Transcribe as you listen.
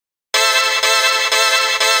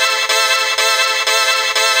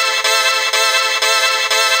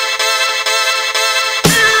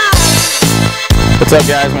What's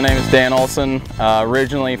up guys, my name is Dan Olson,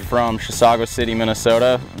 originally from Chisago City,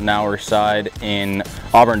 Minnesota, now reside in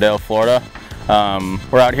Auburndale, Florida.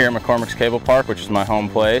 We're out here at McCormick's Cable Park, which is my home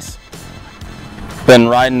place. Been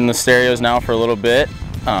riding the stereos now for a little bit,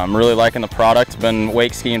 really liking the product. Been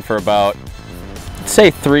wake skiing for about, let's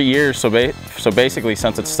say 3 years, so basically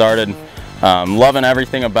since it started. Loving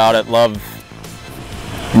everything about it, love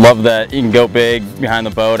that you can go big behind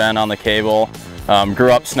the boat and on the cable.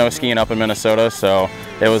 Grew up snow skiing up in Minnesota, so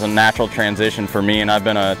it was a natural transition for me, and I've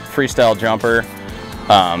been a freestyle jumper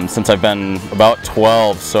since I've been about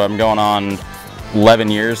 12, so I'm going on 11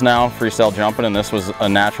 years now freestyle jumping, and this was a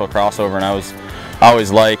natural crossover, and I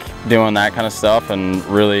always like doing that kind of stuff and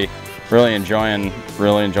really enjoying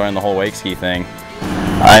the whole wake ski thing.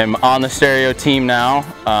 I'm on the Stereo team now,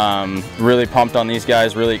 really pumped on these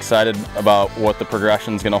guys, really excited about what the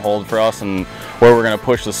progression is going to hold for us and where we're going to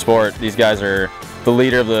push the sport. These guys are the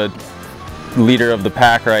leader of the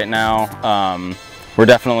pack right now. We're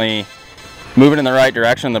definitely moving in the right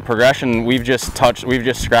direction. The progression, we've just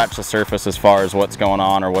scratched the surface as far as what's going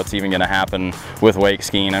on or what's even going to happen with wake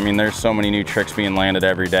skiing. I mean, there's so many new tricks being landed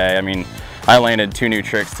every day. I mean, I landed 2 new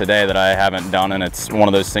tricks today that I haven't done, and it's one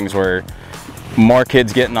of those things where more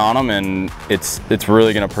kids getting on them, and it's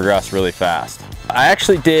really going to progress really fast. I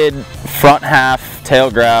actually did front half tail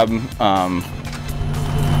grab,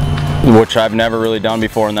 which I've never really done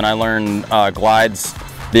before, and then I learned glides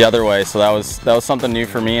the other way, so that was something new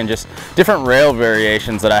for me, and just different rail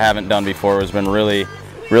variations that I haven't done before has been really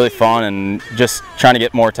fun, and just trying to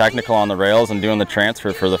get more technical on the rails and doing the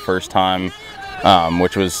transfer for the first time,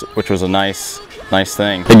 which was a nice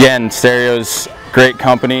thing. Again, Stereo's great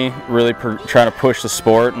company, really trying to push the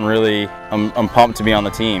sport, and really I'm pumped to be on the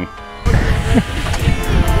team.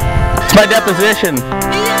 It's my deposition.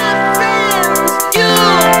 You'll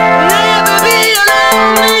never be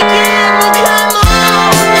alone again.